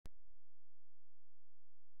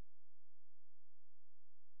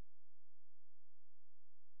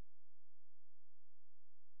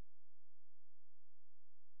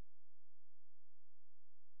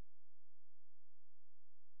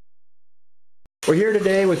We're here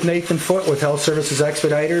today with Nathan Foote with Health Services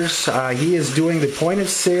Expeditors. He is doing the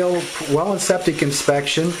point-of-sale well and septic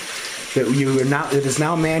inspection that is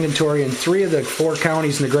now mandatory in 3 of the 4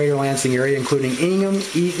 counties in the greater Lansing area, including Ingham,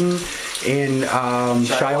 Eaton, and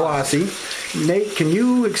Shiawassee. Nate, can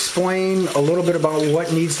you explain a little bit about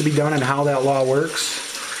what needs to be done and how that law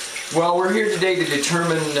works? Well, we're here today to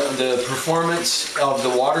determine the performance of the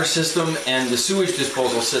water system and the sewage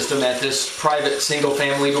disposal system at this private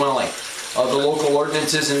single-family dwelling. The local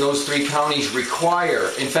ordinances in those 3 counties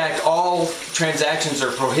require, in fact, all transactions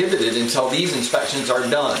are prohibited until these inspections are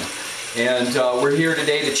done. And we're here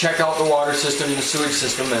today to check out the water system and the sewage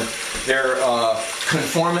system and their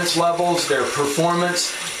conformance levels, their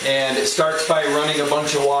performance, and it starts by running a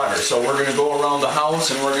bunch of water. So we're going to go around the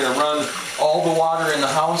house and we're going to run all the water in the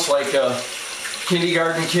house like a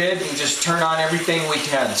kindergarten kid and just turn on everything we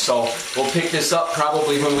can. So we'll pick this up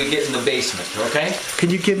probably when we get in the basement, okay? Can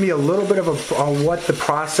you give me a little bit of on what the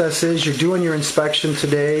process is? You're doing your inspection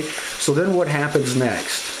today, so then what happens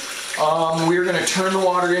next? We're going to turn the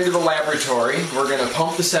water into the laboratory. We're going to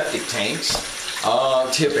pump the septic tanks,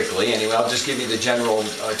 typically. Anyway, I'll just give you the general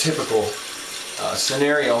typical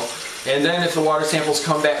scenario. And then if the water samples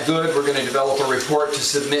come back good, we're going to develop a report to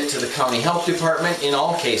submit to the county health department in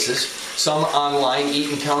all cases. Some online.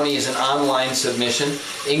 Eaton County is an online submission.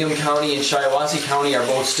 Ingham County and Shiawassee County are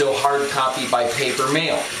both still hard copy by paper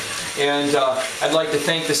mail. And I'd like to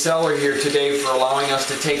thank the seller here today for allowing us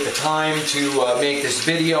to take the time to make this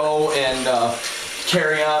video and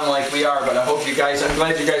carry on like we are. But I hope you guys, I'm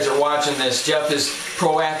glad you guys are watching this. Jeff is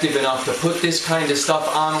proactive enough to put this kind of stuff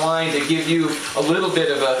online to give you a little bit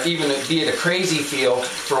of a, even be it a crazy feel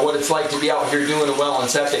for what it's like to be out here doing a well and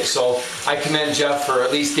septic. So I commend Jeff for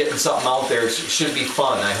at least getting something out there. It should be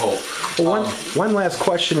fun, I hope. Well, one last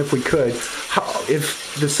question if we could.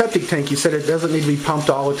 If the septic tank, you said it doesn't need to be pumped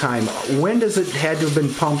all the time. When does it had to have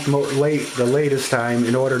been pumped the latest time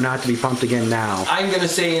in order not to be pumped again now? I'm going to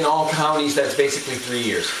say in all counties that's basically 3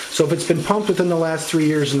 years. So if it's been pumped within the last 3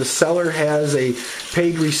 years and the seller has a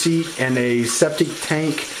paid receipt and a septic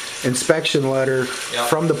tank inspection letter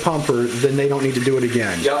from the pumper, then they don't need to do it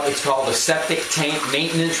again. Yep, it's called a septic tank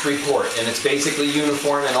maintenance report, and it's basically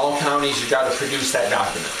uniform in all counties. You've got to produce that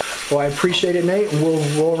document. Well, I appreciate it, Nate, and we'll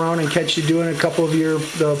roll around and catch you doing a couple of your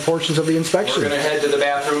portions of the inspection. We're going to head to the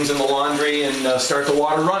bathrooms and the laundry and start the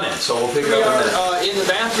water running, so we'll pick it up in a minute. In the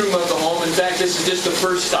bathroom of the home. In fact, this is just the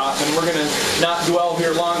first stop, and we're going to not dwell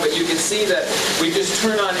here long, but you can see that we just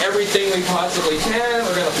turn on everything we possibly can.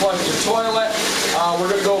 We're going to plug the toilet. We're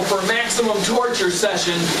going to go for a maximum torture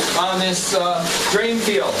session on this drain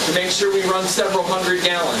field to make sure we run several hundred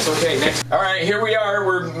gallons. Okay, next. All right, here we are.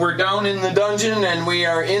 We're down in the dungeon, and we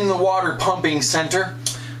are in the water pumping center.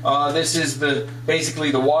 This is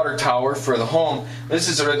basically the water tower for the home. This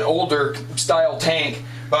is an older style tank,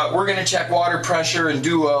 but we're going to check water pressure and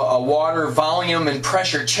do a water volume and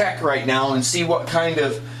pressure check right now and see what kind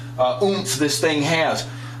of oomph this thing has.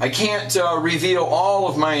 I can't reveal all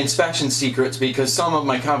of my inspection secrets because some of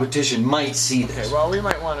my competition might see this. Okay, well, we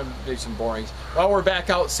might want to do some borings. Well, we're back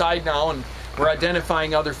outside now and we're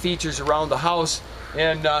identifying other features around the house.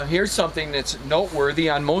 And here's something that's noteworthy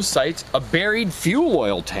on most sites, a buried fuel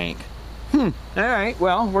oil tank. All right,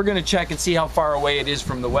 well, we're going to check and see how far away it is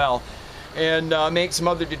from the well and make some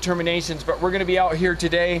other determinations. But we're going to be out here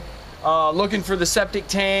today looking for the septic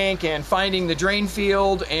tank and finding the drain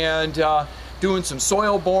field and doing some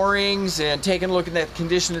soil borings and taking a look at the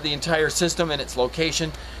condition of the entire system and its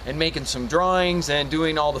location and making some drawings and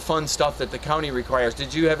doing all the fun stuff that the county requires.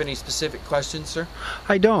 Did you have any specific questions, sir?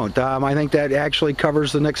 I don't. I think that actually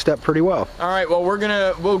covers the next step pretty well. All right, well,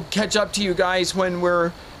 we'll catch up to you guys when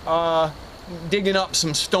we're digging up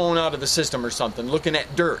some stone out of the system or something, looking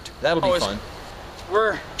at dirt. That'll be fun.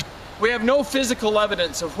 We have no physical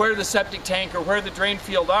evidence of where the septic tank or where the drain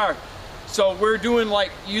field are. So we're doing like,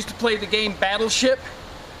 you used to play the game Battleship.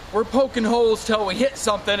 We're poking holes till we hit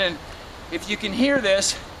something, and if you can hear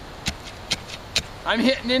this, I'm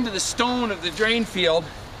hitting into the stone of the drain field.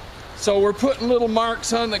 So we're putting little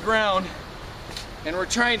marks on the ground, and we're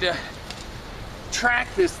trying to track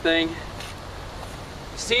this thing,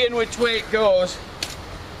 seeing which way it goes.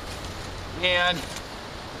 And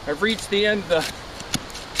I've reached the end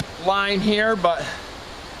of the line here, but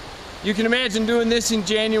you can imagine doing this in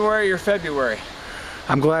January or February.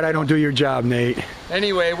 I'm glad I don't do your job, Nate.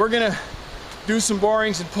 Anyway, we're gonna do some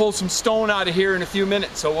borings and pull some stone out of here in a few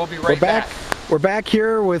minutes, so we'll be right back. We're back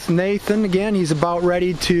here with Nathan again. He's about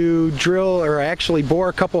ready to drill, or actually bore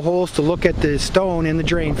a couple holes to look at the stone in the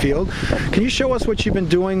drain field. Can you show us what you've been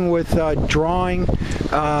doing with drawing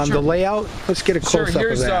the layout? Let's get a close-up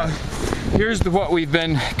of that. here's what we've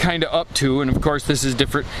been kind of up to, and of course this is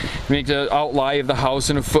different. Make the outline of the house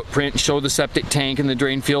and a footprint, show the septic tank and the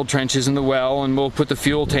drain field trenches and the well, and we'll put the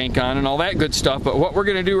fuel tank on and all that good stuff. But what we're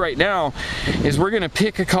going to do right now is we're going to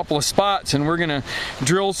pick a couple of spots and we're going to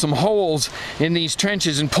drill some holes in these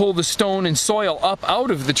trenches and pull the stone and soil up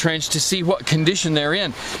out of the trench to see what condition they're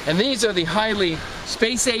in. And these are the highly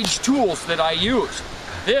space-age tools that I use.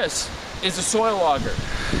 This is a soil auger.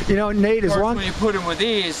 You know, Nate, as long when you put them with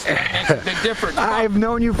these, it makes a big difference. I've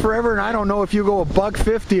known you forever, and I don't know if you go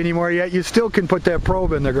 $1.50 anymore yet. You still can put that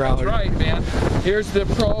probe in the ground. That's right, man. Here's the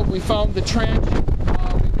probe. We found the trench.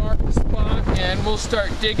 We marked the spot, and we'll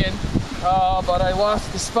start digging. But I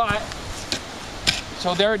lost the spot.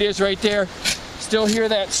 So there it is right there. Still hear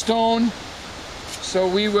that stone. So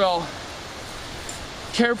we will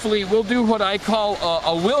carefully, we'll do what I call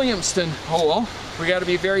a Williamston hole. We got to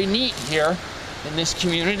be very neat here in this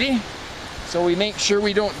community, so we make sure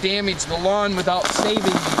we don't damage the lawn without saving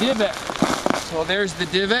the divot. So there's the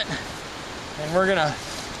divot, and we're gonna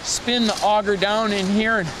spin the auger down in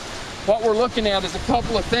here, and what we're looking at is a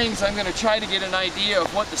couple of things. I'm gonna try to get an idea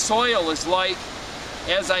of what the soil is like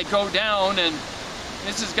as I go down, and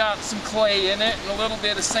this has got some clay in it and a little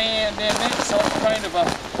bit of sand in it, so it's kind of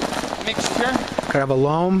a mixture. Kind of a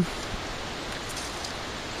loam.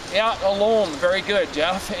 Yeah, a loam. Very good,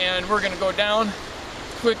 Jeff. And we're going to go down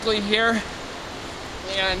quickly here.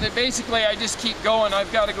 And basically, I just keep going.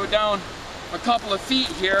 I've got to go down a couple of feet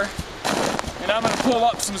here. And I'm going to pull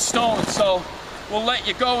up some stones. So we'll let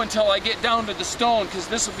you go until I get down to the stone, because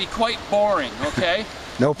this will be quite boring, okay?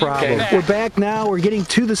 No problem. We're back now. We're getting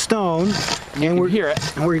to the stone. And we're hear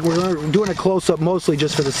it. And we're doing a close-up mostly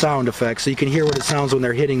just for the sound effect, so you can hear what it sounds when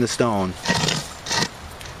they're hitting the stone.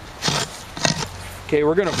 Okay,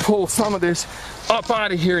 we're gonna pull some of this up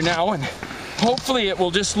out of here now, and hopefully it will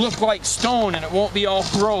just look like stone and it won't be all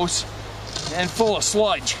gross and full of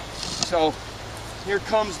sludge. So here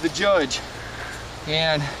comes the judge,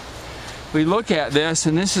 and we look at this,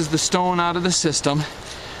 and this is the stone out of the system.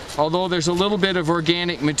 Although there's a little bit of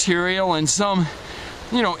organic material and some,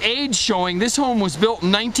 you know, age showing. This home was built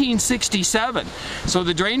in 1967, so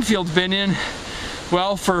the drain field's been in,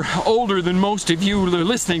 well, for older than most of you who are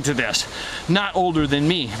listening to this. Not older than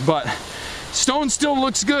me, but stone still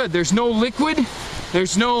looks good. There's no liquid,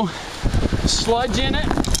 there's no sludge in it.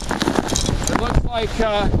 It looks like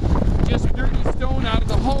just dirty stone out of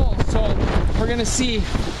the hole. So we're gonna see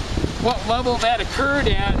what level that occurred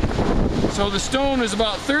at. So the stone is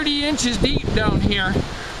about 30 inches deep down here.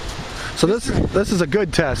 So this is a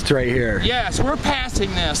good test right here. Yes, we're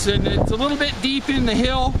passing this, and it's a little bit deep in the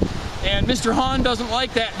hill. And Mr. Hahn doesn't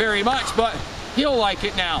like that very much, but he'll like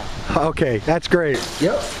it now. Okay, that's great.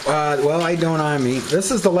 Yep. Well, I don't on me. This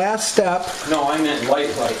is the last step. No, I meant light.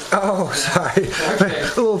 Oh, sorry. Okay. A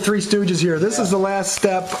little Three Stooges here. This is the last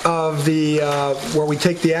step of the where we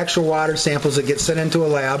take the actual water samples that get sent into a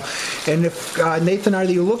lab. And if Nathan, are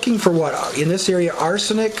you looking for what in this area?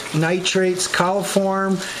 Arsenic, nitrates,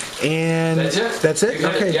 coliform, and that's it. That's it.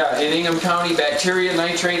 Okay. Yeah, in Ingham County, bacteria,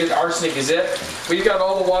 nitrated, arsenic is it. We've got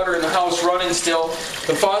all the water in the house running still.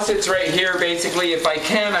 The faucet's right here. Basically, if I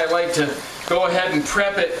can, I like to go ahead and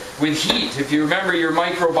prep it with heat. If you remember your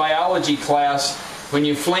microbiology class, when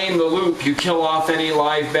you flame the loop, you kill off any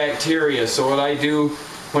live bacteria. So what I do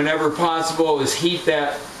whenever possible is heat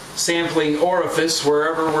that sampling orifice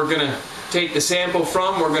wherever we're going to take the sample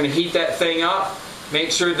from. We're going to heat that thing up,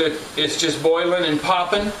 make sure that it's just boiling and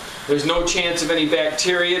popping. There's no chance of any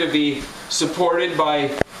bacteria to be supported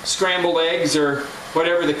by scrambled eggs or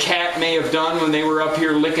whatever the cat may have done when they were up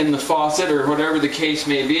here licking the faucet, or whatever the case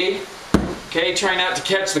may be. Okay, try not to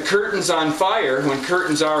catch the curtains on fire when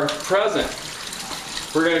curtains are present.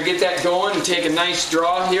 We're going to get that going and take a nice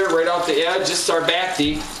draw here right off the edge. This is our back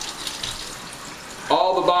deep.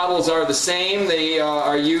 All the bottles are the same. They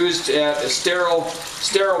are used at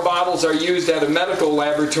sterile bottles are used at a medical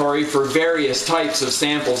laboratory for various types of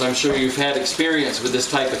samples. I'm sure you've had experience with this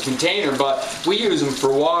type of container, but we use them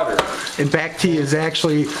for water. And bacteria is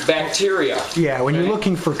actually bacteria. Yeah, when you're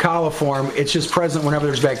looking for coliform, it's just present whenever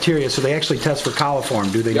there's bacteria, so they actually test for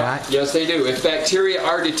coliform, do they not? Yes, they do. If bacteria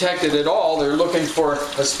are detected at all, they're looking for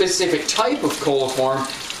a specific type of coliform,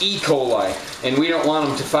 E. coli, and we don't want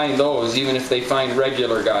them to find those, even if they find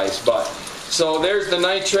regular guys. But so there's the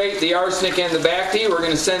nitrate, the arsenic, and the bacteria. We're going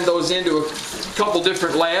to send those into a couple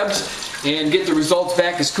different labs and get the results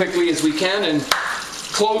back as quickly as we can and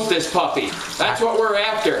close this puppy. That's what we're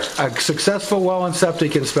after. A successful well and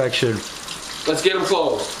septic inspection. Let's get them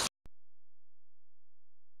closed.